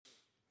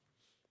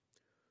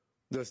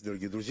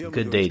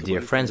Good day,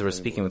 dear friends. We're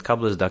speaking with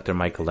Kabbalist Dr.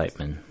 Michael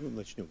Laitman.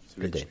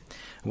 Good day.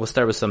 We'll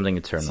start with something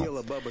eternal.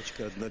 A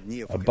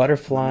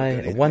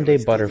one-day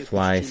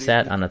butterfly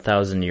sat on a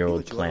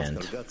 1,000-year-old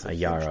plant, a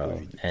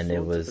yarrow, and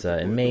it was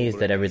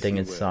amazed at everything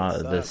it saw: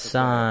 the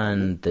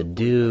sun, the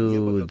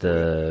dew,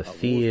 the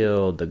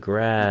field, the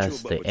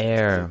grass, the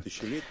air.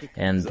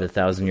 And the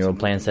 1,000-year-old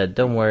plant said,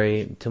 "Don't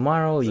worry,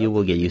 tomorrow you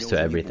will get used to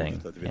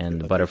everything." And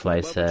the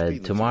butterfly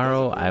said,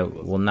 "Tomorrow I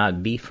will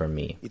not be for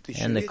me."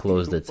 And it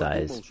closed its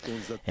eyes.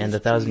 And the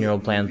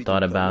 1,000-year-old plant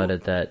thought about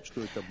it that,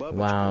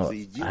 wow,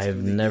 I've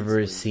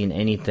never seen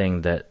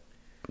anything that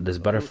this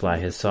butterfly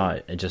has saw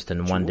just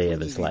in one day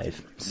of its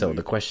life. So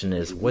the question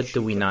is, what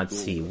do we not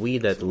see? We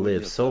that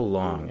live so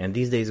long, and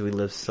these days we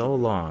live so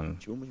long,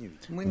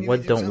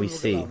 what don't we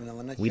see?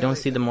 We don't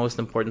see the most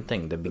important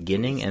thing, the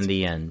beginning and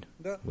the end,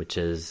 which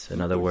is,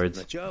 in other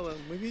words,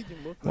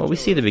 well, we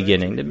see the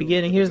beginning.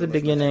 Here's the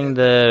beginning.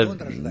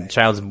 The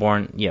child's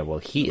born. Yeah, well,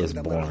 he is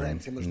born.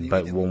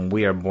 But when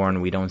we are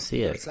born, we don't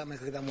see it.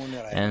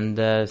 And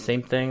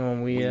same thing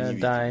when we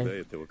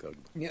die.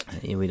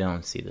 We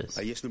don't see this.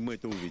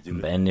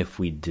 And if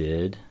we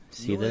did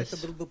see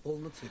this,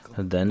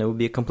 then it would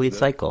be a complete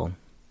cycle.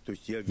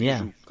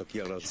 Yeah.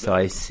 So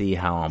I see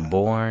how I'm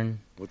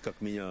born,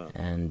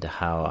 and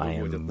how I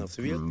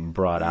am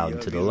brought out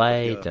into the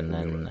light,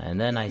 and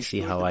then I see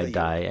how I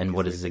die, and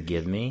what does it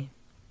give me?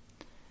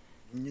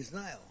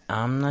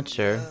 I'm not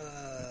sure.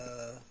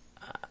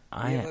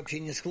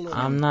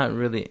 I'm not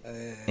really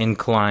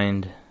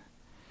inclined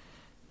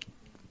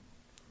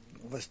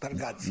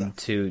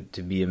to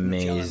be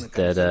amazed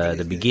at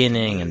the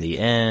beginning and the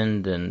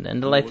end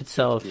and the life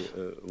itself.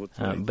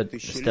 But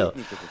still,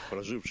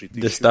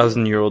 this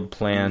 1,000-year-old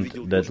plant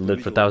that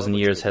lived for 1,000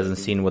 years hasn't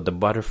seen what the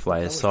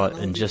butterfly saw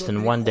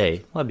in one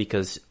day. Well,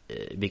 because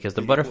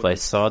the butterfly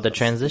saw the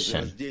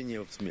transition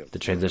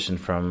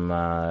from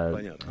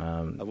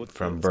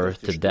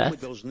birth to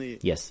death.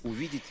 Yes.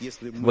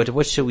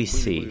 What should we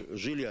see?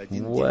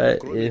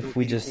 What if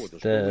we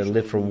just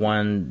live for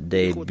one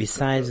day?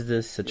 Besides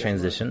this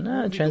transition,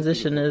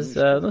 transition is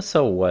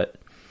so what?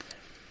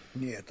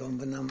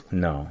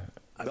 No,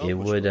 it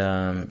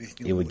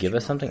would give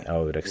us something.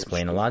 Oh, it would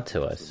explain a lot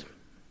to us.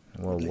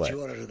 Well, what?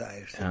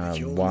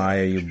 Why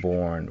are you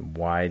born?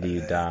 Why do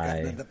you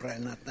die?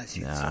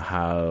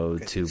 How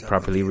to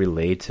properly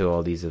relate to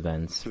all these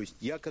events.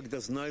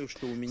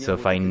 So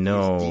if I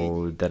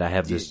know that I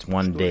have this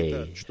one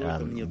day,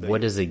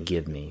 what does it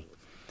give me?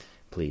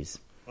 Please.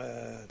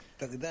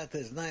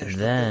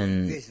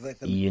 Then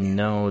you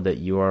know that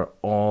you are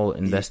all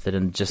invested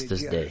in just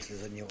this day.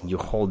 You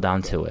hold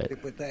on to it.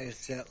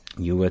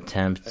 You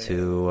attempt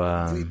to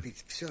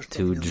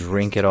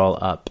drink it all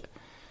up.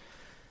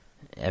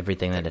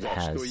 Everything that it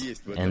has.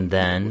 And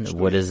then,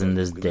 what is in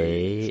this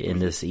day, in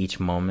this each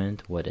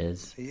moment, what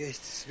is?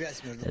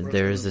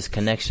 There is this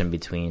connection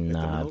between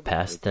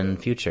past and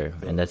future,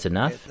 and that's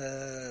enough.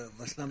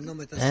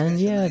 And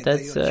yeah,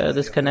 that's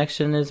this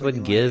connection is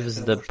what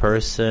gives the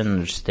person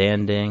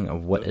understanding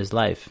of what is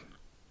life.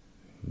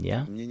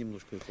 Yeah?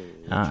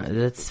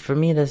 That's, for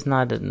me, that's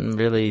not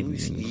really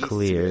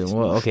clear.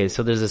 Well, okay,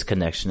 so there's this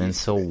connection, and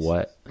so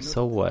what?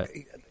 So what?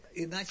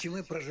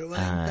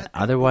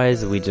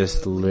 Otherwise, we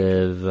just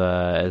live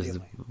as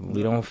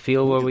we don't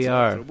feel where we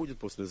are.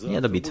 Yeah,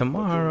 there'll be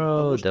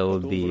tomorrow, there will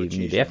be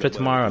maybe after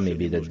tomorrow,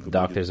 maybe the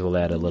doctors will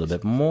add a little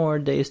bit more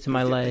days to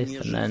my life,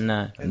 and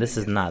then this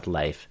is not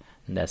life.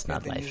 That's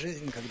not life.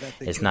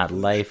 It's not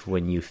life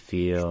when you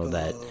feel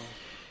that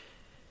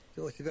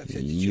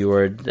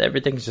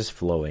everything's just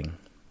flowing.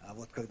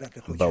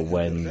 But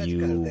when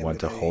you want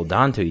to hold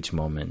on to each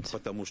moment,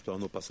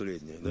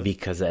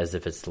 because as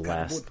if it's the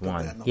last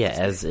one,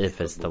 as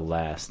if it's the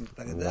last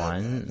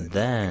one,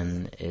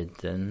 then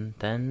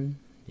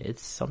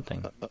it's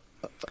something.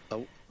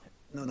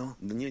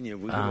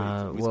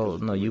 Well,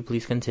 no, you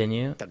please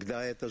continue.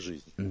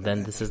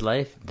 Then this is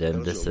life.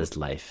 Then this is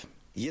life.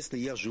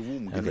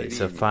 Okay,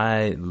 so if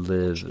I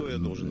live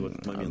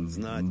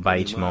by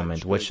each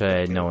moment, what should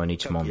I know in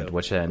each moment?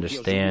 What should I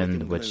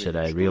understand? What should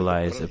I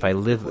realize? If I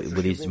live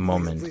with each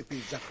moment,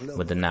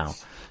 with the now,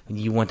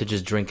 you want to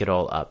just drink it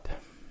all up.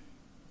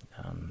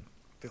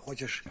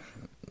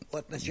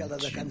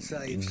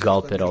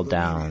 Gulp it all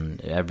down,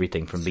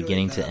 everything from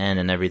beginning to end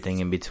and everything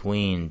in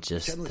between,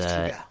 just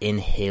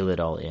inhale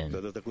it all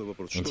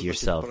into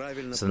yourself.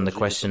 So then the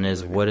question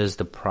is, what is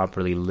to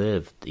properly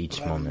live each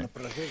moment?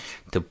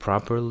 To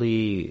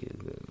properly,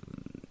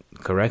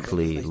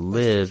 correctly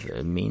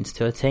live means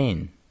to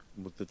attain.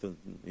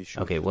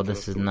 Okay, well,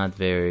 this is not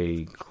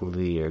very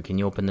clear. Can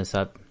you open this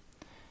up?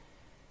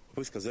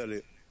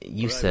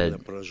 You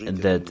said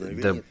that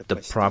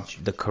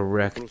the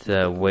correct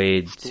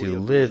way to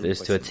live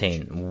is to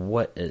attain.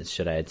 What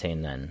should I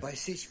attain then?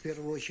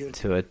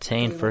 To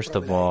attain, first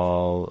of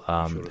all,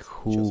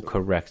 who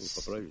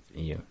corrects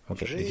you?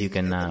 Okay, if you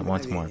can,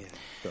 once more.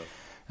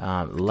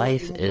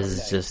 Life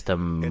is just a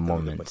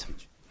moment.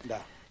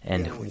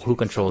 And who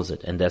controls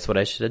it? And that's what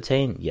I should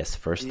attain? Yes,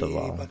 first of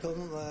all.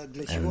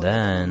 And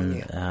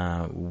then,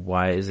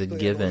 why is it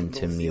given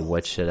to me?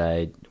 What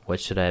What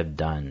should I have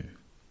done?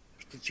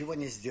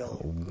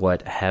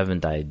 What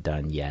haven't I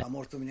done yet?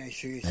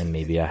 And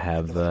maybe I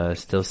have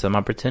still some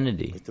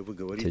opportunity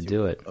to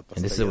do it.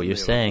 And this is what you're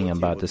saying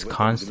about this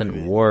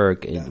constant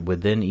work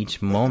within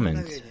each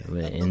moment,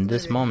 in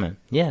this moment.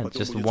 Yeah,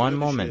 just one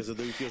moment.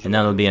 And then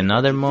there'll be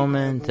another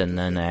moment, and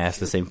then I ask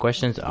the same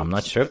questions. I'm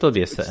not sure if there'll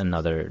be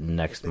another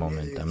next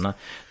moment.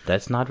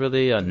 That's not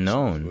really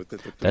known.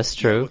 That's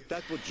true.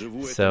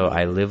 So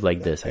I live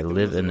like this. I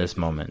live in this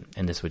moment.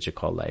 And this is what you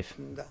call life.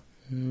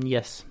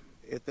 Yes.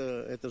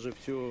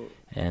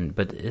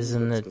 But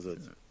isn't it,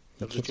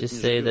 you can't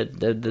just say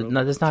that,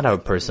 no, that's not how a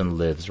person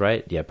lives,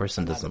 right? Yeah, a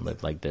person doesn't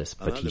live like this,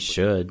 but he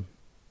should.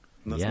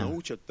 Yeah.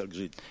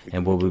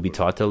 And will we be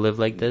taught to live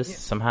like this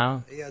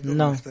somehow?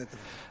 No.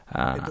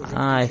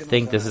 I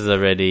think this is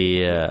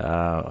already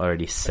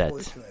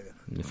set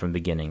from the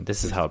beginning.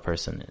 This is how a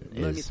person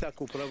is.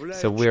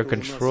 So we're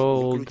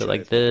controlled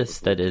like this,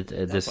 that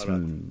this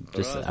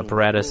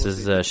apparatus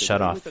is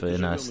shut off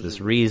in us, this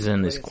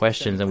reason, these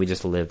questions, and we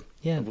just live.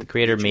 Yeah, the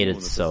Creator made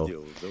it so.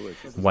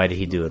 Why did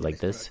He do it like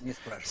this?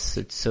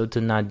 So to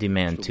not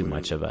demand too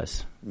much of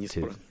us,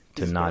 to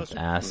not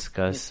ask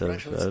us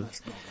of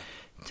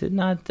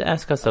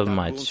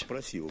much.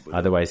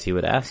 Otherwise He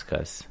would ask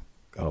us.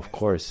 Oh, of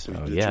course.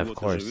 Oh, yeah, of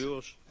course.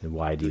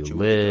 Why do you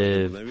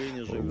live?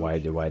 Why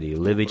do you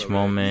live each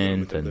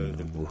moment? And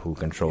who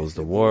controls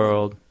the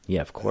world?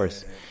 Yeah, of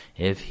course.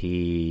 If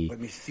He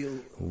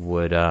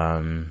would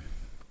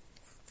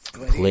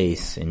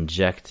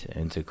inject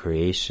into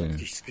creation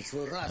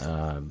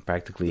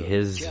practically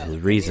His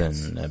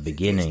reason,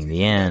 beginning,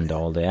 the end,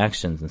 all the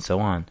actions, and so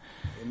on,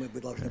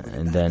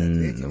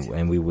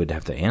 and we would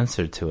have to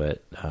answer to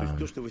it.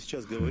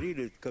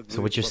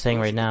 So what you're saying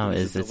right now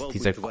is that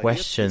these are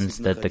questions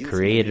that the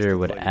Creator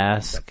would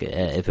ask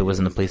if it was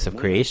in the place of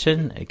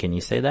creation. Can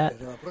you say that?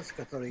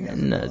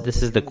 No,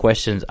 this is the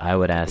questions I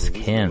would ask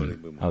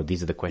Him. Oh,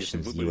 these are the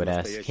questions you would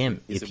ask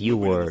Him. If you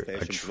were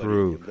a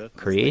true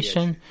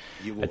creation,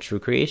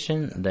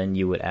 then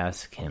you would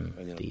ask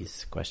Him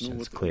these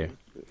questions. Clear.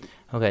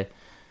 Okay.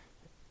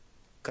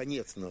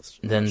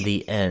 Then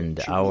the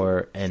end,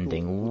 our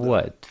ending,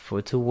 what?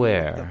 To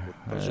where?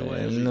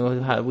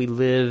 How we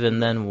live,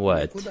 and then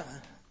what?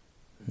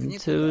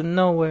 To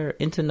nowhere,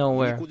 into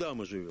nowhere.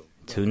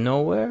 To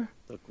nowhere?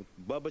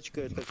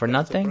 For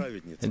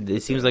nothing?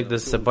 It seems like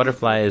this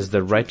butterfly is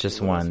the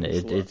righteous one.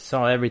 It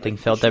saw everything,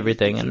 felt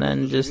everything, and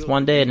then just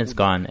one day and it's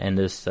gone. And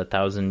this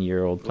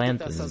 1,000-year-old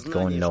plant is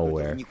going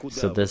nowhere.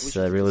 So this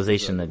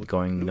realization that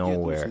going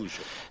nowhere,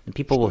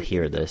 people will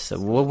hear this.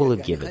 What will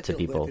it give it to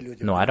people?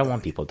 No, I don't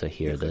want people to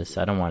hear this.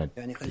 I don't want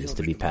this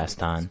to be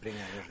passed on.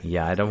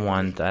 Yeah, I don't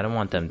want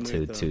them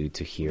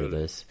to hear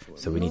this.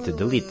 So we need to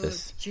delete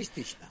this.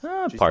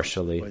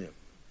 Partially.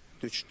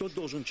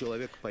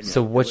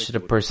 So what should a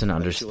person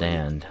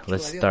understand?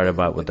 Let's start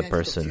about with the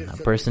person. A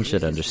person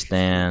should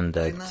understand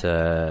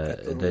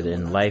that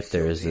in life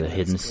there is a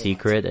hidden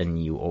secret,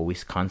 and you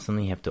always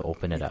constantly have to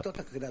open it up.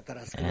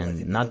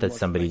 And not that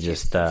somebody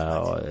just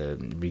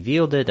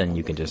revealed it and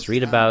you can just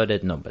read about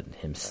it. No, but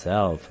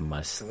himself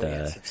must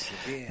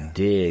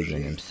dig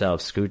and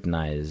himself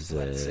scrutinize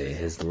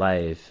his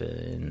life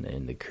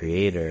in the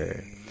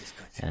Creator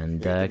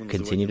and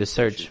continue to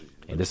search.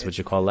 And this is what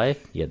you call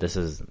life? Yeah, this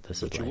is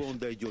life.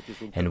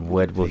 And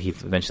what will he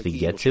eventually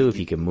get to if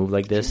he can move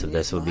like this? If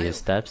this will be his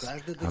steps?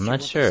 I'm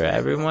not sure.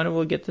 Everyone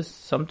will get to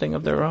something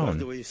of their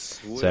own.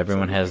 So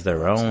everyone has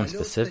their own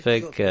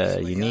specific,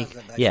 unique.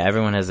 Yeah,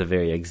 everyone has a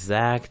very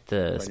exact,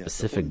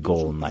 specific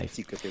goal in life.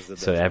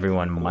 So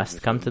everyone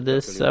must come to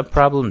this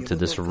problem, to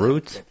this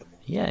root.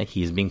 Yeah,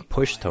 he's being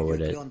pushed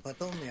toward it.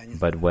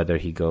 But whether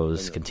he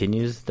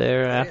continues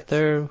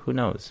thereafter, who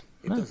knows?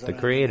 No, the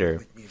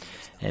Creator.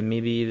 And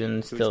maybe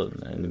even still,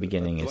 in the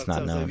beginning, it's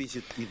not known.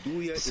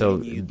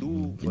 So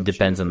it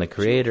depends on the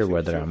Creator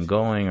whether I'm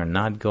going or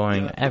not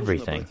going,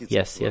 everything.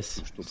 Yes.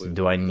 So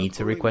do I need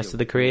to request to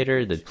the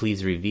Creator that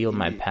please reveal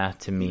my path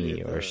to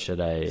me, or should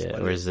I,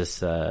 or is this,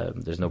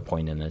 there's no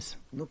point in this?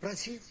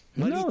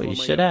 No, you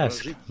should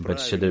ask.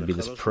 But should there be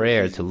this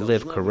prayer to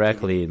live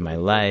correctly in my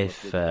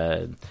life,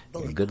 a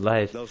good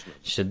life?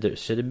 Should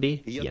it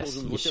be? Yes,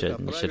 you should.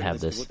 You should have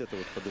this.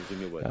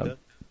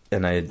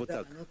 And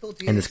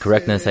in this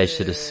correctness, I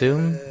should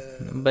assume.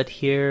 But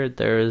here,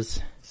 there's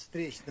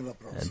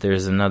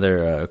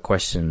another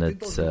question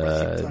that's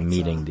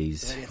meeting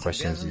these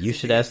questions. You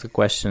should ask the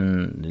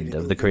question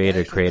of the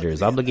Creator. Creator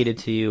is obligated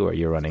to you, or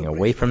you're running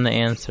away from the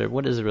answer.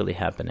 What is really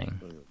happening?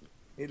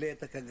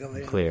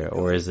 Clear.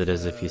 Or is it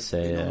as if you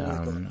say,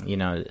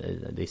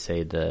 they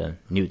say the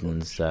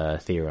Newton's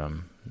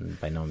theorem,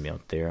 binomial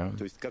theorem.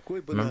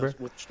 Remember?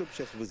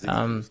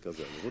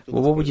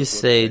 What would you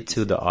say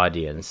to the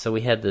audience? So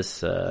we had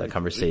this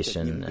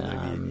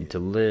conversation to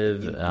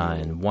live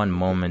in one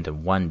moment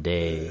of one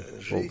day.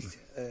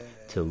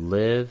 To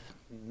live,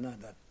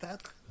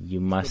 you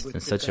must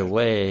in such a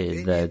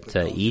way that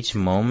each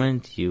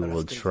moment you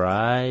will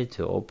try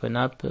to open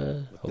up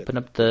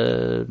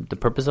the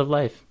purpose of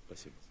life.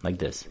 Like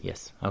this,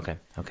 yes. Okay,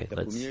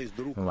 let's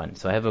move on.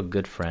 So I have a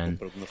good friend.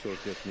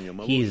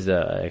 He's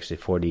actually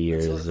 40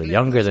 years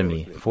younger than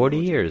me. 40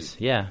 years,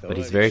 yeah. But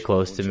he's very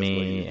close to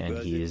me, and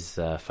he's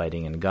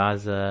fighting in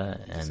Gaza,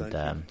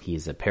 and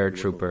he's a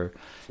paratrooper,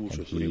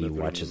 and he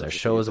watches our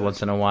shows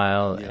once in a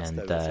while,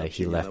 and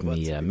he left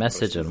me a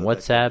message on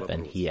WhatsApp,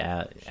 and he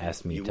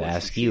asked me to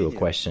ask you a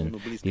question.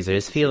 These are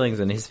his feelings,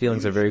 and his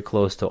feelings are very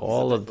close to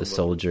all of the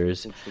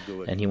soldiers,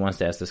 and he wants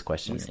to ask this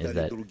question, is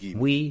that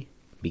we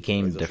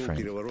became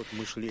different.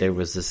 There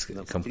was this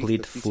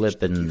complete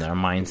flip in our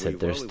mindset.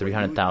 There's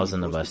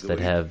 300,000 of us that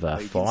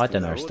have fought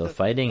and are still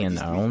fighting and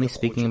are only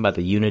speaking about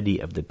the unity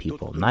of the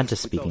people, not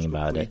just speaking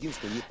about it.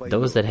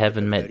 Those that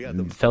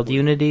haven't felt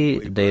unity,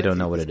 they don't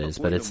know what it is.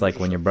 But it's like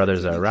when your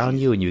brothers are around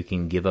you and you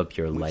can give up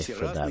your life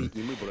for them.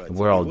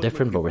 We're all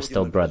different, but we're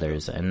still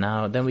brothers. And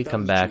then we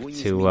come back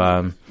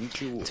to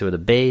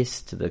the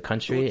base, to the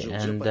country,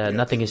 and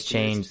nothing has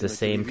changed. The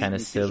same kind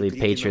of silly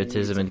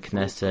patriotism in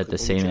Knesset, the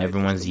same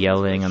everyone's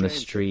yelling on the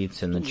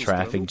streets and the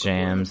traffic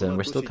jams, and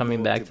we're still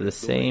coming back to the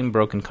same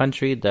broken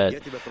country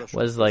that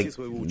was like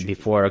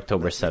before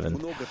October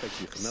 7th.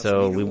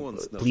 So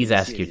please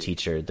ask your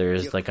teacher.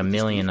 There's like 1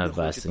 million of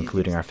us,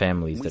 including our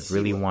families, that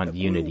really want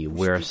unity.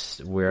 We're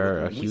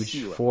a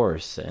huge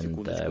force,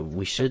 and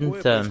we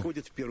shouldn't.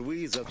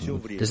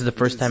 This is the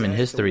first time in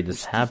history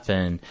this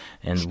happened,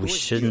 and we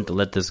shouldn't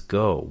let this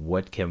go.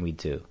 What can we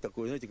do?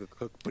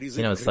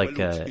 It's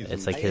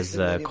like his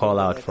call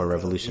out for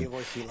revolution.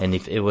 And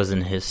if it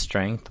wasn't his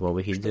strength, what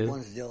would he do?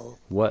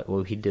 What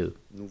will he do?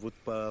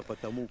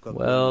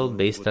 Well,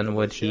 based on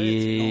what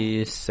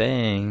he's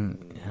saying,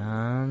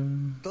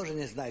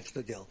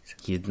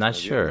 he's not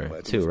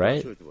sure too,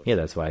 right? Yeah,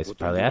 that's why he's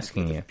probably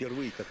asking you.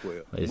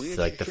 It's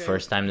like the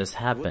first time this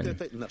happened.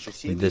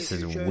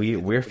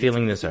 We're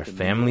feeling this, our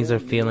families are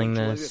feeling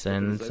this,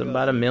 and it's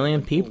about 1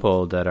 million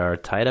people that are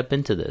tied up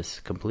into this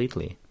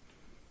completely.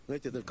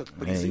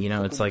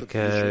 It's like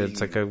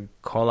a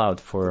call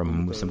out for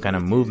some kind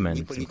of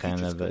movement, some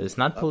kind of it's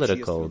not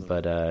political,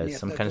 but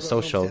some kind of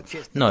social.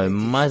 No, it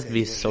must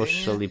be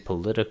socially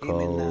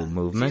political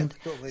movement,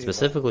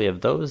 specifically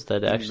of those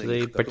that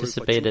actually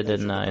participated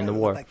in the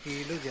war.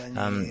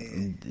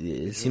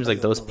 It seems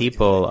like those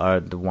people are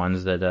the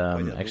ones that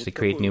actually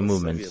create new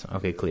movements.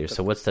 Okay, clear.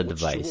 So what's the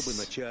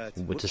device?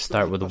 To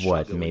start with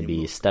what?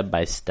 Maybe step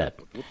by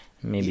step.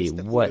 Maybe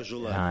what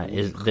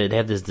they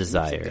have this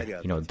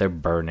desire, they're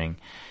burning,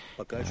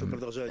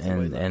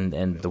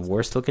 and the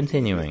war's still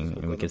continuing,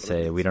 and we could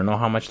say we don't know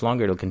how much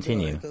longer it'll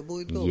continue.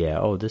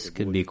 Yeah, this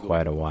could be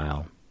quite a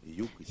while.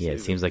 Yeah,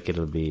 it seems like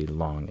it'll be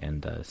long,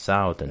 and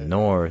south and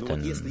north,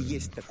 and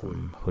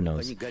who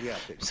knows.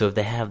 So if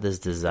they have this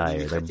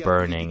desire, they're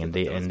burning, and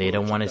they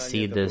don't want to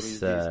see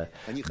this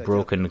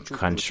broken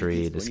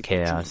country, this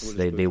chaos.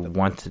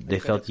 They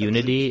felt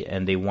unity,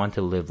 and they want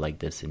to live like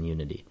this in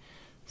unity.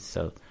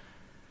 So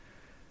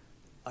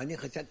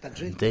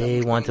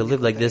they want to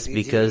live like this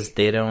because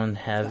they don't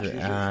have,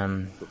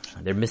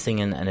 they're missing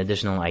an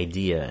additional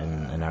idea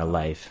in our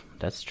life.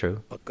 That's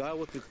true.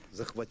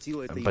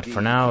 But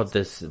for now,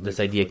 this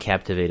idea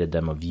captivated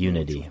them of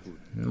unity.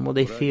 Well,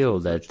 they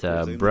feel that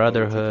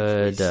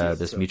brotherhood,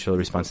 this mutual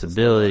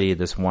responsibility,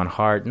 this one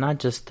heart, not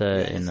just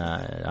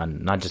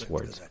not just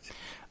words.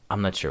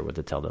 I'm not sure what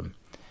to tell them.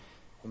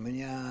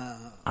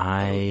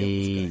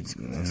 I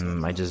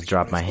just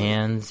drop my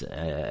hands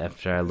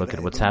after I look at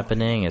what's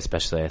happening,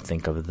 especially I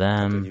think of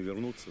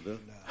them.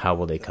 How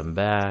will they come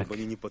back?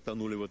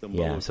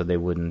 Yeah, so they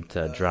wouldn't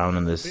drown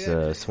in this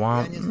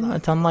swamp.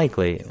 It's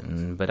unlikely,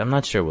 but I'm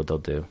not sure what they'll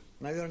do.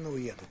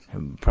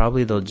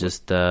 Probably they'll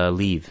just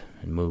leave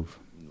and move.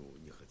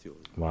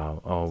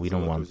 Wow. Oh, we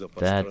don't want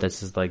that.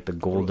 This is like the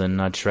golden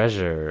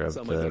treasure of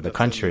the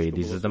country.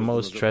 These are the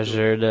most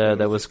treasured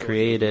that was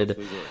created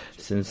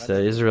since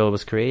Israel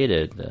was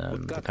created,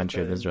 the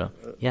country of Israel.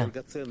 Yeah,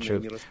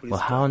 true. Well,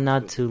 how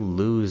not to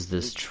lose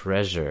this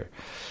treasure?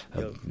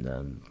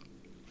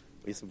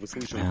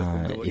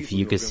 If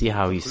you could see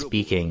how he's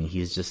speaking,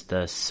 he's just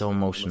so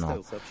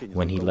emotional.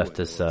 When he left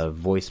this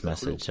voice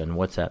message on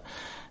WhatsApp,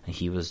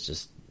 he was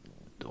just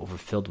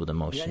overfilled with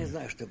emotion.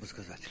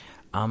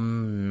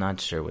 I'm not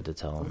sure what to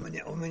tell him.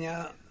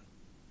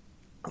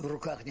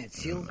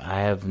 I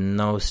have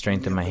no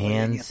strength in my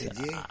hands.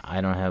 I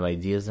don't have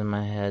ideas in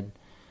my head.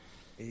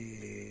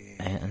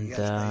 And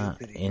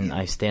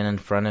I stand in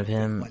front of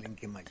him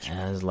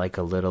as like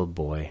a little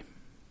boy.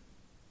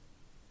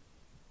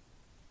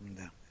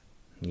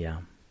 Yeah.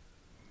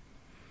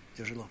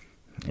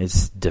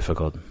 It's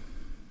difficult.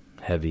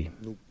 Heavy.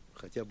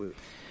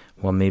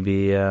 Well,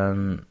 maybe...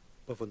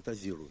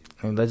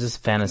 let's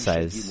just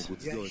fantasize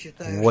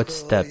what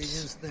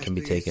steps can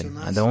be taken.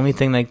 The only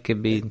thing that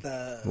could be,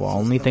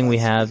 only thing we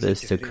have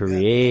is to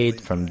create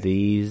from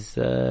these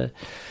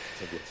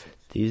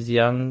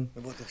young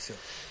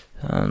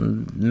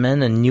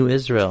men a new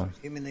Israel.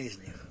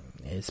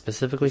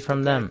 specifically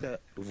from them.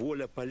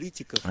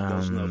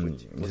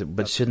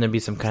 But shouldn't there be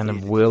some kind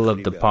of will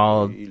of the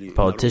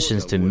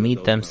politicians to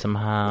meet them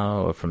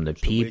somehow, or from the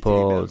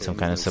people, some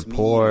kind of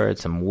support,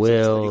 some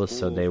will,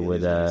 so they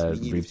would,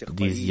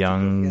 these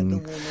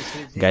young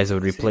guys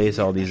would replace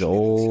all these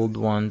old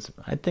ones?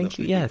 I think,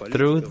 yeah,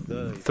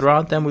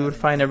 throughout them we would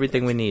find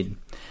everything we need.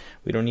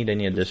 We don't need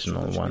any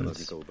additional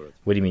ones.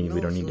 What do you mean we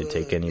don't need to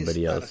take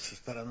anybody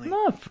else?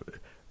 No,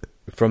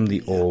 from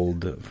the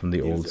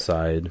old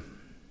side.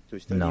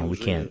 No, we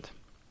can't.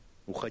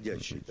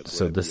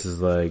 So this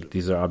is like,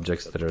 these are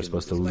objects that are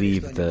supposed to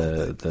leave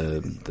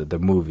the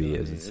movie,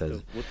 as it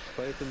says.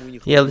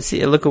 Yeah, let's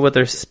see. Look at what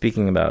they're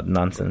speaking about,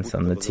 nonsense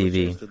on the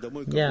TV.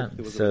 Yeah,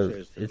 so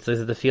it's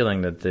the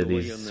feeling that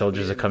these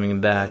soldiers are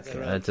coming back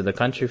to the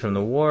country from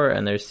the war,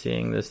 and they're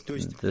seeing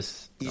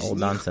this old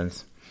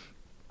nonsense.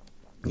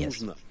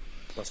 Yes.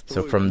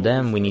 So from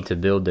them, we need to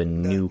build a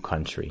new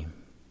country.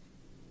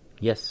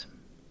 Yes.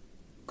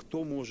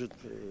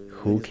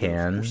 Who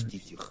can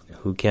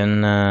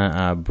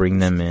bring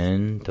them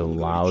in, to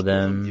allow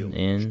them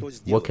in?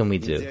 What can we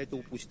do?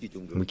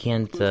 We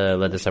can't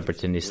let this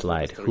opportunity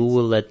slide. Who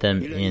will let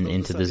them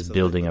into this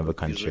building of a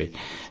country?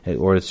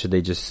 Or should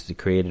they just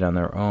create it on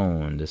their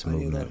own, this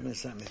movement?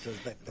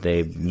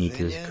 They need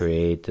to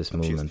create this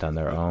movement on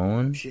their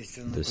own,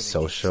 this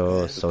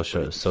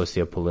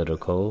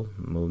socio-political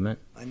movement.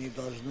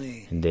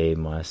 They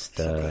must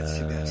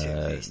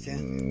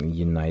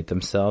unite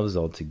themselves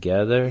all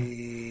together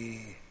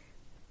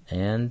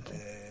and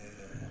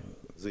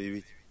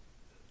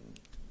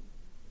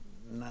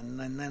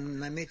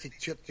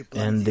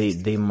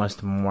they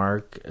must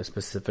mark a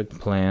specific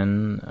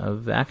plan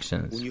of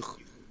actions.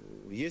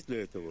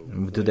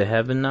 Do they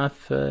have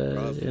enough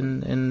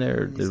in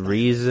their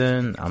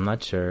reason? I'm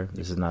not sure.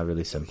 This is not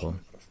really simple.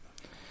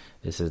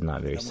 This is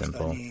not very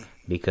simple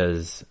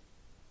because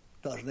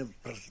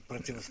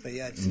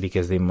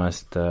they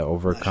must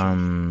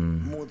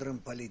overcome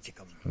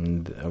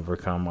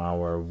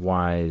our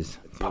wise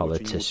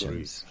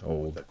politicians.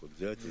 Old.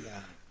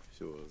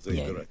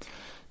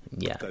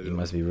 Yeah, you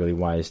must be really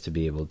wise to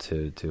be able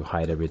to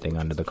hide everything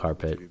under the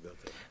carpet.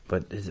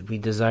 But we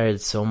desire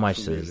it so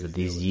much that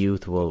these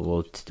youth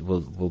will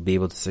be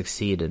able to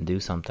succeed and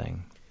do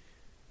something.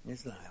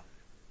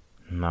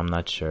 I'm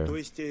not sure.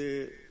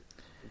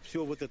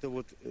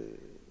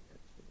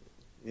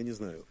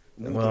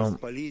 Well,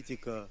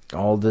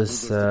 all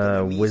this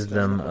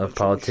wisdom of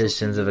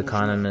politicians, of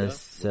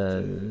economists,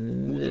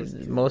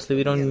 mostly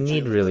we don't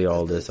need really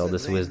all this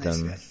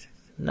wisdom.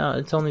 No,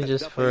 it's only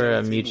just for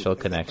a mutual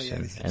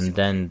connection. And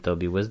then there'll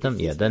be wisdom.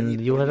 Yeah, then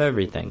you'll have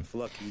everything.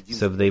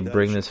 So if they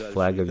bring this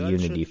flag of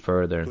unity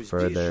further and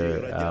further,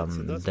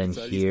 then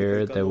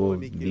here there will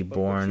be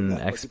born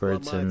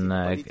experts in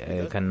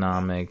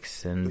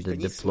economics and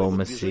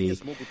diplomacy.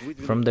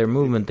 From their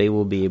movement, they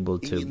will be able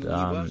to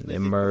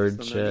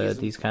emerge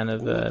these kind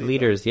of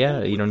leaders.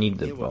 Yeah, you don't need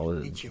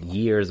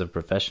years of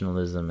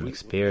professionalism and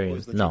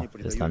experience. No,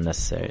 it's not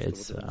necessary.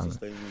 It's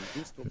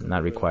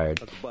not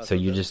required. So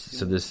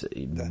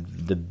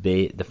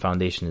the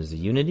foundation is the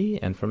unity,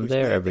 and from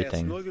there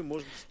everything.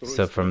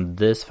 So from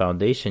this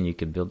foundation you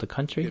could build a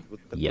country?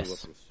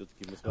 Yes.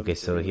 Okay,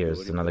 so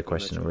here's another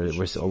question.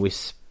 We're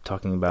always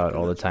talking about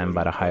all the time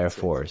about a higher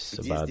force,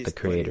 about the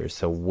creator.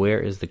 So where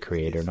is the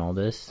creator in all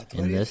this?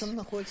 In this?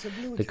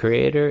 The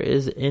creator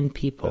is in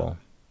people.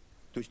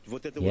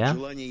 Yeah?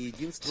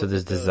 So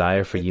this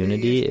desire for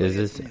unity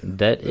is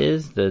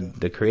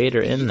the creator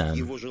in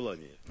them.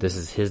 This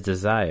is his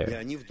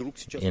desire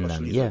in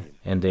them, yeah.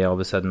 And they all of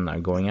a sudden are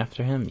going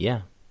after him,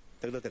 yeah.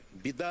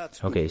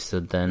 Okay,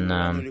 so then,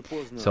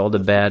 so all the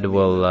bad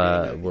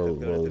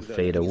will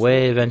fade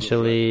away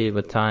eventually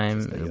with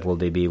time. Will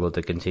they be able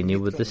to continue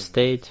with the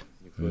state?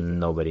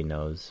 Nobody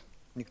knows.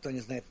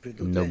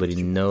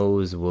 Nobody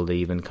knows will they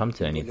even come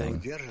to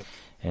anything.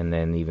 And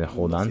then even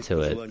hold on to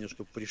it.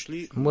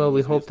 Well,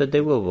 we hope that they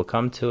will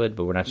come to it,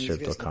 but we're not sure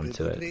if they'll come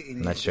to it.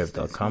 I'm not sure if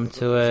they'll come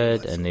to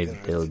it, and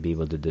they'll be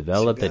able to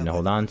develop it and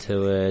hold on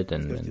to it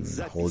and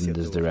hold in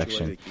this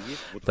direction.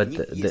 But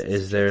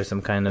is there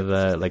some kind of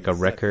a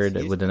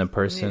record within a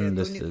person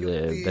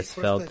that's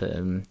felt?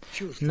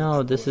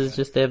 No, this is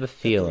just they have a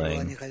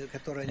feeling,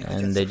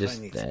 and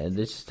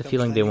it's just a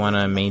feeling they want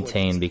to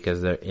maintain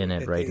because they're in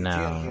it right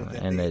now,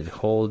 and it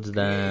holds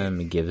them,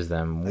 it gives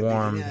them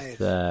warmth,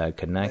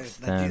 connects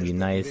them,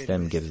 unites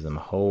them, gives them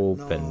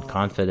hope and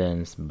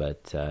confidence,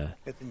 but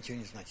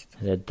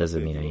that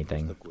doesn't mean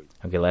anything.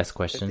 Okay, last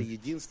question.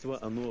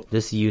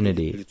 This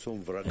unity,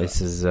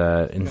 this is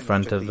in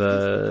front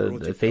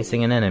of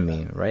facing an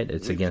enemy, right?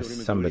 It's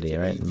against somebody,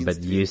 right?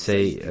 But you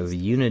say of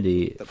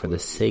unity for the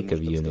sake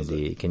of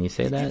unity. Can you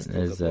say that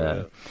as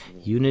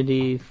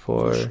unity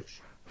for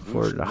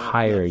for the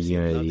higher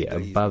unity,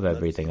 above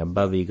everything,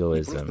 above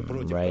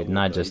egoism, right?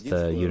 Not just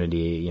the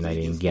unity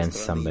uniting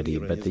against somebody,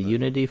 but the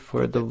unity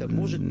for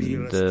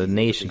the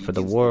nation, for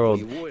the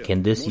world.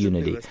 Can this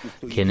unity,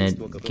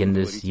 can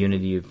this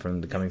unity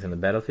coming from the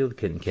battlefield,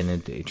 can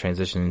it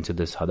transition into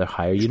this other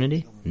higher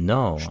unity?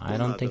 No, I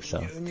don't think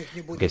so.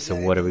 Okay, so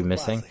what are we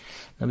missing?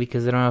 No,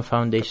 because they don't have a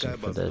foundation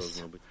for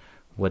this.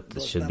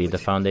 What should be the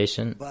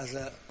foundation?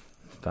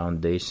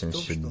 Foundation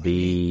should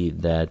be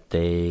that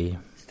they're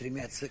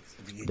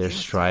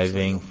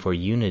striving for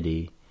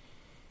unity,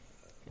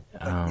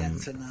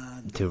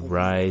 to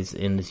rise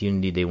in this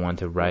unity. They want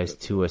to rise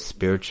to a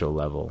spiritual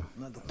level,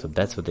 so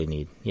that's what they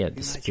need. Yeah,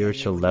 the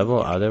spiritual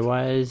level.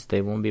 Otherwise,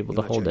 they won't be able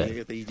to hold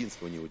it,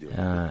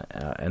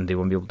 and they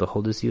won't be able to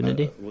hold this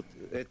unity.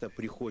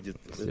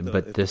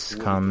 But this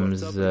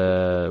comes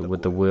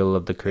with the will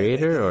of the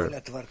Creator, or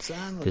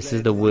this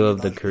is the will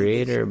of the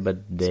Creator,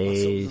 but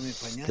they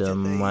still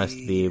must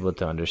be able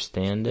to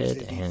understand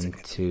it and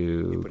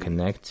to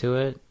connect to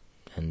it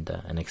and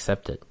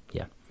accept it.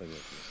 Yeah.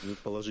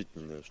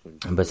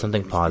 But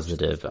something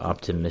positive,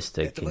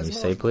 optimistic. Can you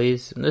say,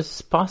 please? This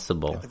is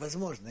possible.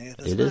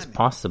 It is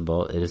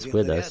possible. It is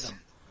with us.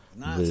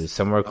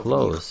 Somewhere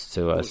close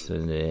to us,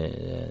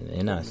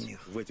 in us.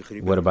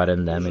 What about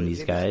in them and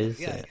these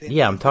guys?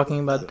 Yeah, I'm talking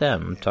about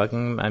them.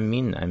 I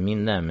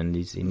mean them and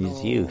these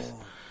youth.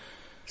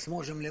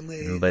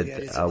 But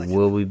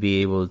will we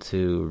be able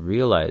to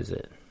realize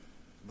it?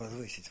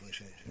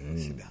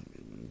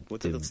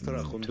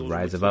 To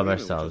rise above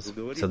ourselves.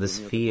 So this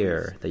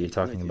fear that you're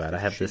talking about, I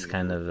have this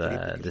kind of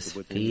this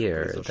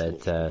fear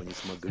that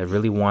I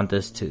really want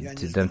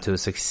them to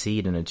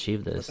succeed and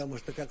achieve this.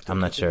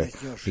 I'm not sure,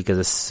 because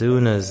as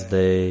soon as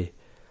you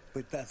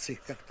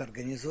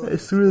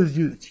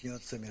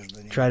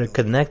try to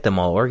connect them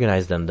all,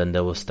 organize them, then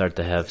they will start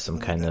to have some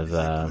kind of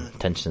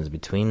tensions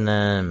between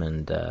them,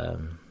 and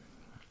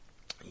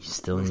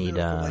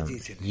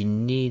you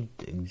need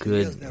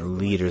good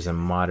leaders and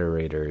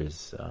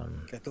moderators,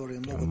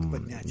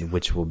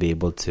 which will be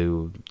able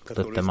to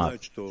lift them up.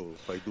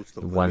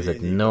 The ones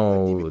that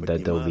know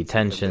that there will be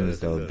tensions,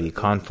 there will be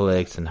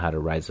conflicts, and how to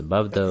rise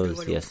above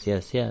those. Yes.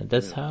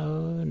 That's how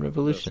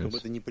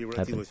revolutions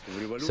happen.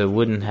 So it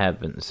wouldn't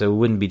happen. So it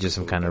wouldn't be just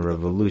some kind of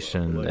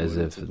revolution as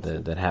if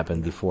that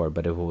happened before,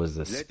 but if it was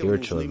a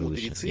spiritual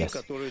revolution. Yes.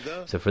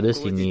 So for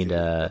this, you need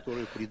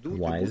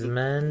wise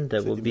men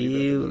that will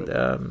be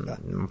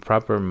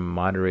proper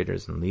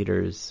moderators and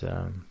leaders,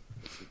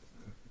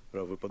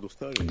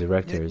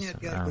 directors.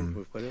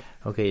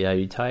 Okay, are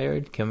you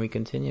tired? Can we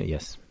continue?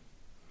 Yes.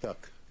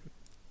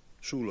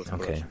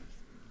 Okay.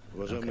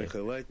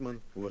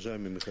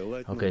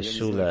 Okay,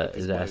 Shula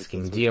is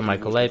asking, Dear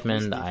Michael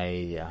Laitman,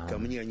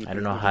 I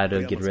don't know how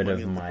to get rid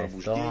of my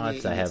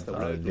thoughts. I have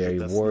very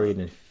worried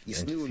and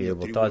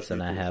fearful thoughts,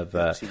 and I have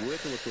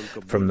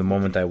from the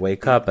moment I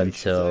wake up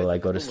until I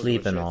go to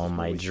sleep, and all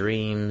my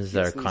dreams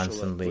are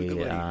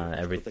constantly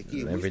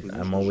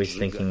I'm always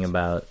thinking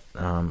about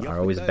are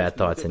always bad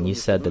thoughts, and you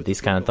said that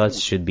these kind of thoughts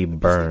should be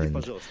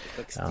burned.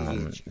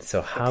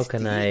 So how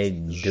can I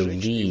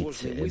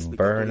delete and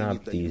burn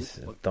up these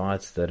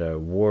thoughts that are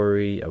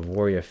worry, of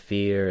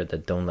fear,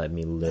 that don't let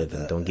me live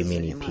and don't give me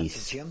any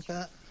peace?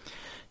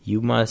 You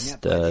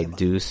must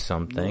do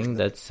something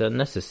that's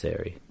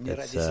necessary,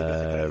 that's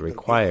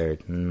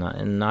required,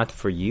 not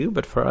for you,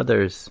 but for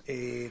others,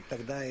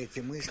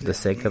 for the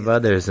sake of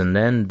others, and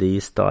then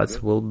these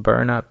thoughts will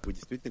burn up.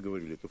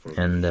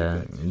 And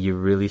you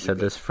really said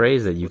this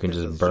phrase that you can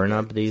just burn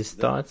up these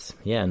thoughts.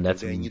 Yeah, and that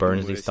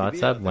burns these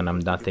thoughts up when I'm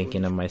not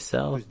thinking of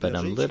myself, but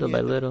I'm little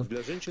by little.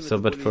 So,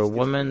 but for a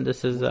woman,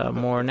 this is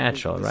more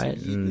natural, right?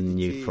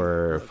 And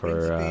for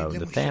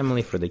the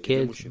family, for the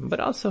kids, but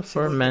also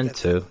for men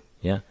too.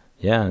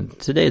 Yeah.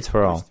 Today it's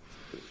for all.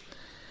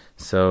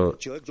 So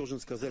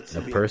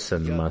a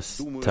person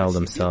must tell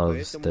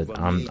themselves that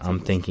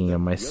I'm thinking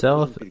of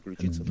myself.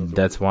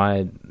 That's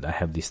why I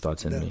have these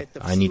thoughts in me.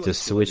 I need to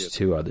switch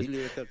to others.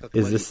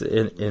 Is this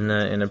in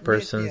a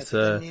person's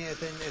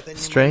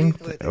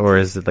strength, or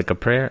is it like a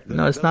prayer?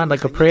 No, it's not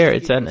like a prayer.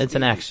 It's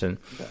an action.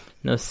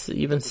 No,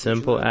 even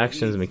simple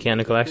actions,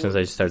 mechanical actions.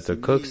 I start to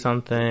cook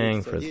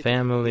something for the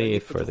family,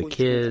 for the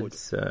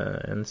kids,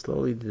 and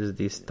slowly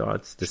these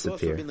thoughts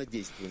disappear.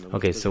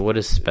 Okay, so what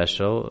is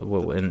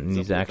special in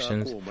these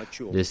actions?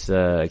 This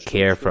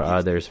care for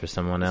others, for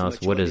someone else.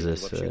 What is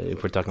this?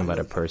 If we're talking about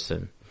a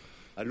person,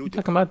 we're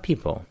talking about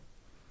people.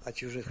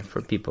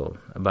 For people,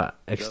 about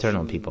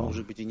external people.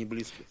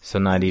 So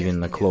not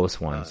even the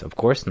close ones. Of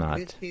course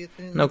not.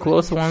 No,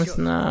 close ones,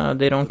 no,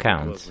 they don't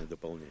count.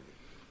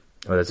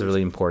 Oh, that's a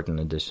really important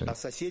addition.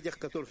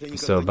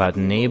 So about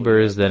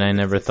neighbors that I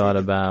never thought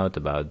about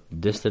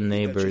distant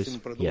neighbors,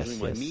 yes.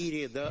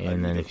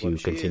 And then if you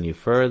continue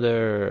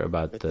further,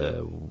 about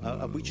the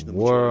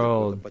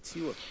world,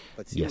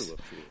 yes.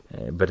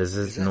 But is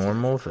this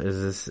normal?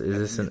 Is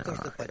this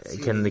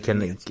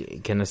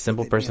can a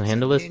simple person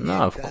handle this?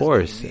 No, of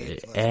course.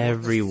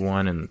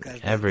 Everyone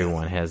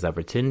has the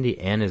opportunity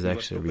and is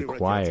actually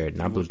required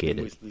and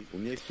obligated.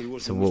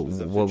 So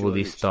what will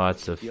these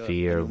thoughts of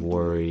fear,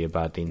 worry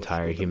about the entire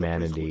entire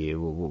humanity,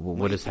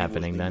 what is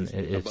happening then?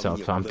 If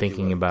I'm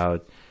thinking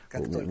about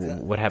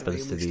what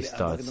happens to these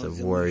thoughts of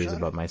worries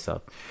about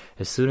myself.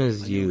 As soon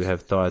as you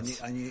have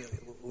thoughts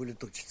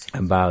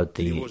about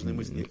if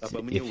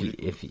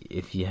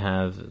you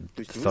have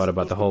thought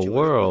about the whole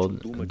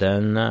world,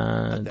 then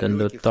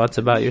the thoughts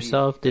about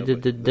yourself they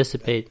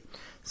dissipate.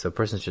 So a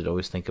person should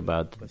always think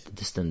about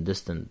distant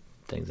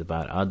things,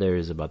 about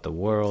others, about the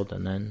world,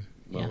 and then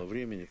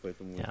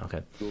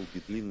okay.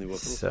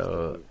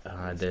 So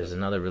there's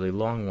another really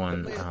long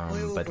one,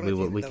 but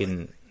we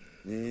can.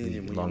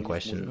 Long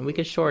question. We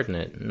can shorten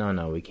it.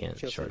 No, we can't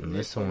shorten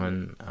this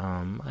one.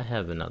 I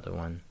have another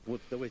one.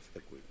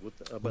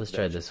 Let's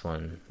try this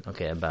one.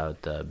 Okay, about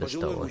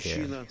bestowal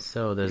here.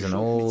 So there's an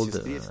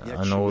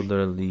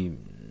elderly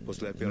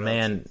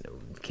man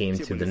came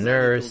to the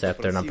nurse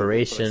after an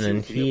operation,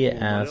 and he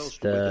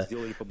begged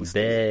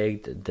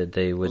that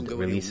they would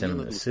release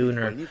him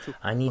sooner.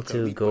 I need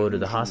to go to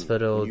the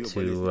hospital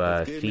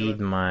to feed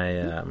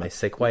my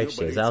sick wife.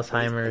 She has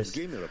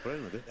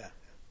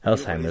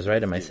Alzheimer's,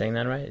 right? Am I saying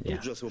that right? Yeah.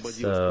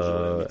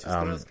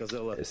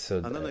 So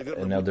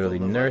an elderly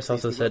nurse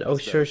also said, "Oh,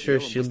 sure,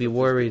 she'll be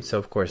worried. So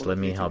of course, let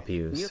me help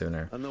you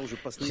sooner."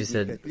 She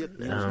said,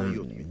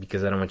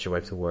 "Because I don't want your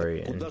wife to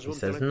worry." And he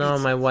says, "No,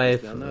 my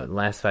wife,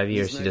 last 5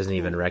 years, she doesn't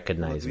even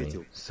recognize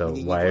me. So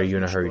why are you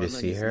in a hurry to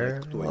see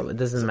her?" Well,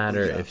 it doesn't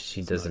matter if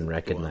she doesn't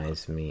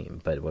recognize me,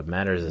 but what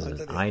matters is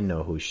that I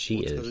know who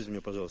she is.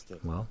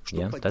 Well,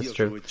 yeah, that's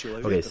true.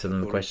 Okay, so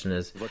then the question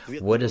is,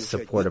 what does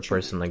support a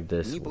person like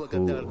this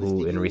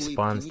who in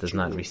response does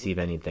not receive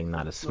anything,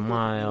 not a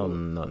smile,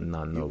 no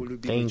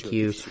thank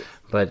you,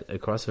 but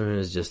across from him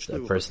is just a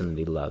person that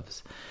he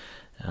loves.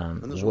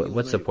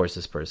 What supports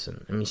this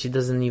person? I mean, she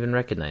doesn't even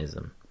recognize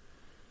him.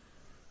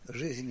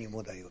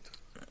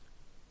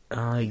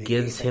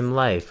 Gives him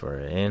life,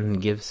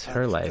 and gives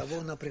her life.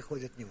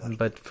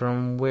 But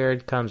from where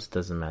it comes,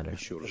 doesn't matter.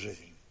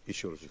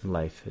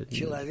 Life.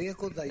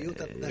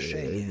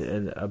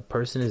 A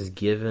person is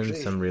given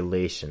some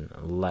relation,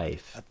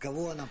 life.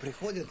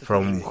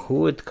 From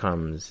who it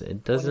comes,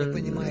 it doesn't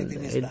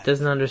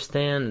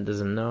understand,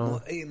 doesn't know.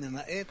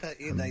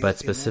 But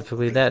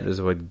specifically that is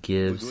what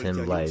gives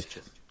him life.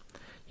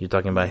 You're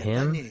talking about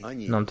him?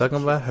 No, I'm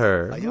talking about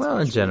her. Well,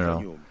 in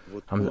general.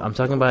 I'm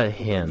talking about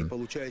him.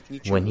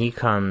 When he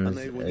comes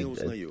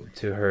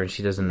to her and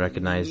she doesn't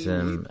recognize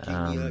him,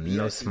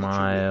 no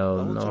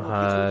smile, no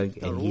hug,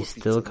 and he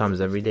still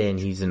comes every day and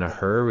he's in a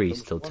hurry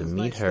still to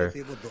meet her.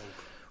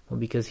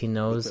 Well, because he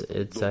knows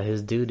it's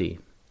his duty.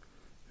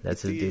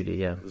 That's his duty,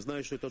 yeah.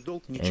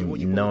 And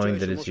knowing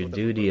that it's your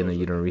duty and that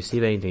you don't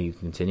receive anything, you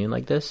continue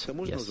like this?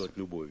 Yes.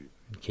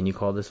 Can you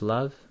call this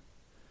love?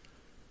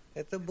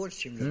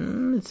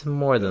 It's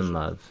more than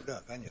love.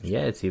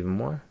 Yeah, it's even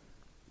more.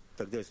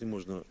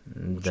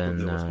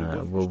 Then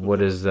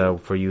what is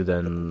for you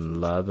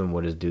then love, and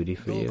what is duty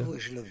for you?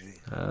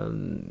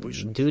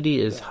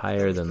 Duty is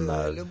higher than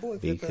love,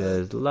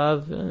 because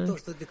love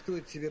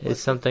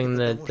is something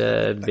that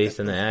based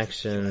on the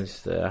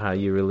actions, how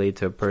you relate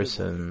to a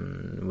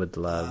person with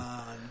love.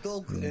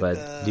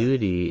 But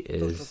duty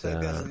is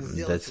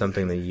that's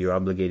something that you're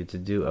obligated to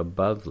do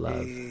above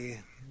love.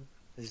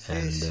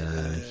 And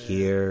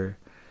here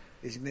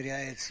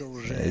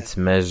it's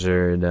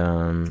measured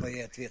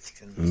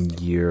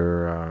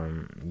your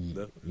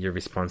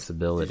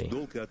responsibility,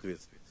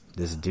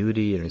 this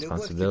duty and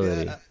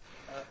responsibility.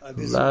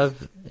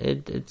 Love,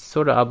 it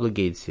sort of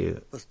obligates you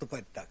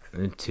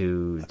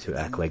to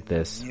act like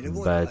this.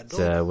 But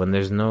when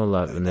there's no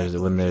love, when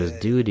there's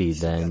duty,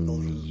 then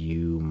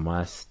you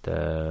must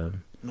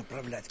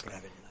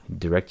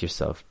direct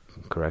yourself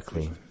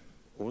correctly.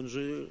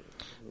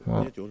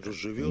 Well,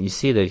 you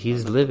see that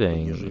he's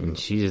living, and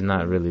she's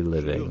not really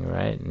living,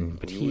 right?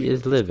 But he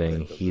is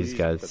living. He's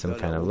got some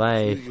kind of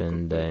life,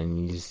 and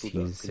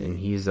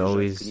he's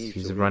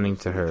always running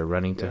to her.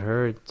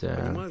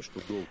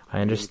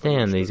 I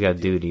understand that he's got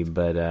duty,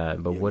 but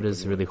what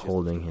is really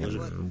holding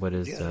him? What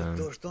is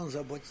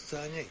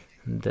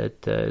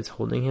that it's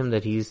holding him,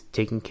 that he's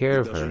taking care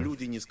of her?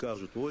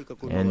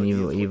 And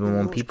even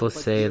when people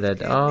say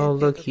that, oh,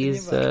 look,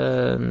 he's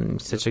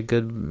such a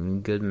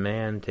good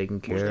man taking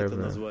care of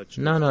her.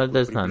 No, it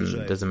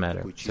doesn't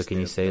matter. So can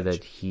you say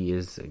that he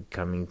is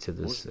coming to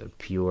this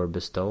pure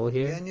bestowal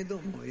here?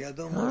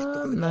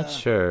 I'm not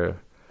sure.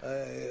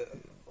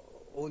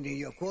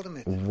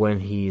 When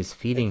he is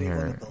feeding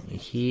her,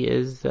 he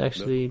is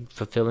actually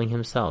fulfilling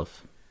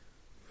himself.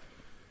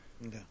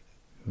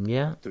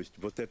 Yeah.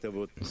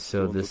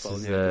 So this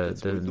is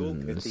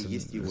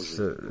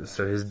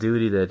so his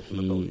duty that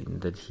he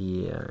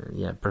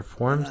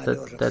performs,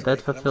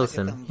 that fulfills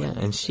him. Yeah,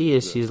 and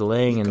she's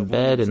laying in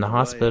bed in the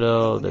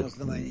hospital,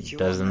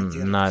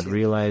 not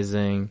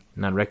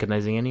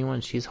recognizing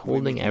anyone. She's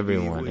holding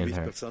everyone in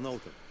her.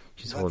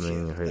 She's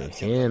holding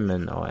him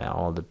and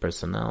all the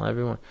personnel,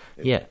 everyone.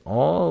 Yeah,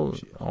 all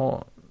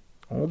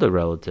the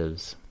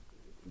relatives.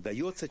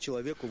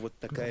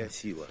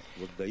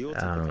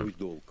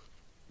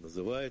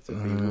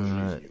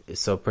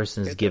 So a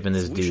person is given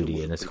his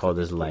duty, and it's called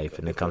his life,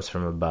 and it comes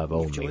from above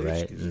only,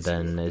 right? And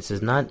then this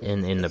is not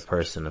in the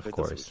person, of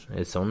course.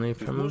 It's only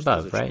from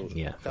above, right?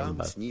 Yeah, from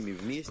above.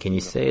 Can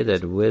you say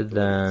that with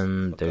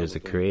them, there's a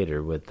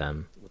creator with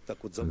them?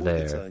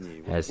 There.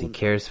 As he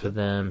cares for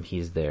them,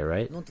 he's there,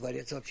 right?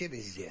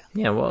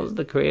 Yeah, well,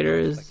 the creator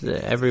is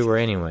everywhere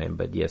anyway,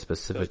 but yeah,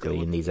 specifically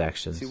in these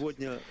actions.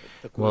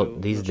 Well,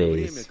 these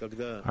days,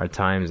 our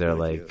times are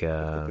like,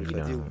 I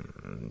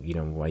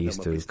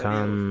used to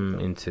come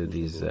into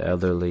these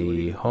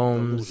elderly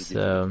homes,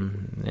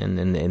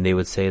 and they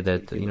would say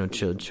that,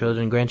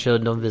 children,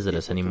 grandchildren don't visit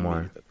us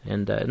anymore.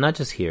 And not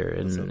just here,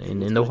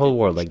 in the whole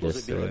world like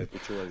this,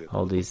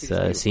 all these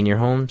senior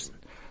homes.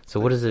 So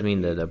what does it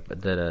mean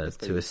that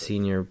to a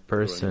senior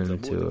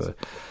person, to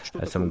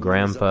some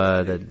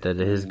grandpa, that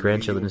his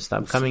grandchildren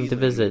stop coming to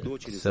visit?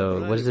 So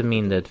what does it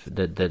mean that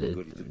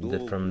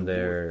from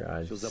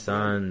their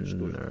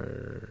son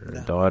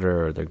or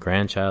daughter or their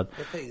grandchild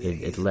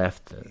it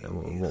left?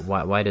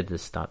 Why did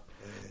this stop?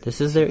 This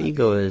is their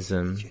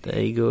egoism,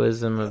 the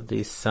egoism of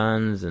these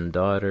sons and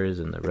daughters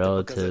and the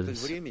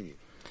relatives.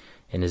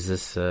 And is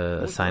this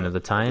a sign of the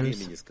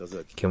times?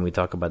 Can we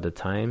talk about the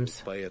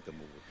times?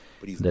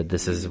 That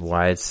this is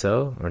why it's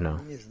so, or no?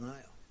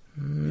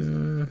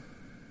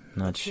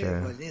 Not sure.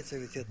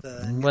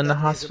 When the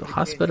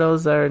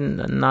hospitals are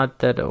not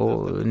that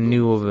old,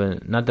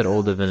 not that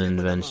old of an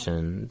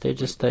invention, they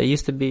just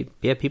used to be.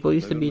 Yeah, people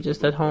used to be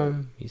just at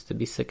home, used to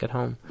be sick at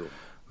home.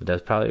 But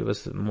that probably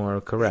was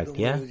more correct.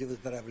 Yeah,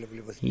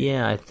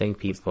 yeah. I think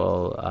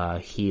people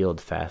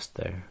healed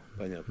faster.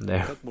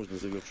 There.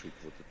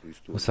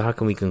 Well, so how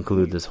can we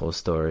conclude this whole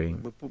story?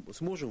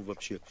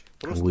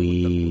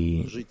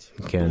 We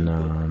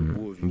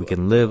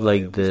can live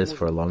like this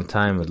for a long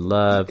time with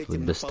love,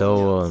 with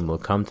bestowal, and we'll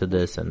come to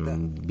this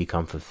and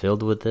become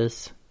fulfilled with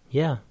this.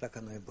 Yeah.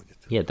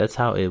 Yeah, that's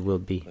how it will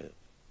be.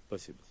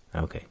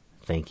 Okay,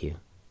 thank you.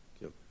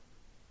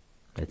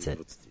 That's it.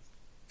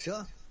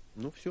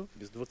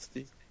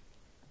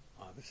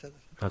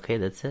 Okay,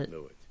 that's it.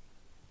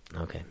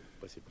 Okay,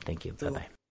 thank you. Bye-bye.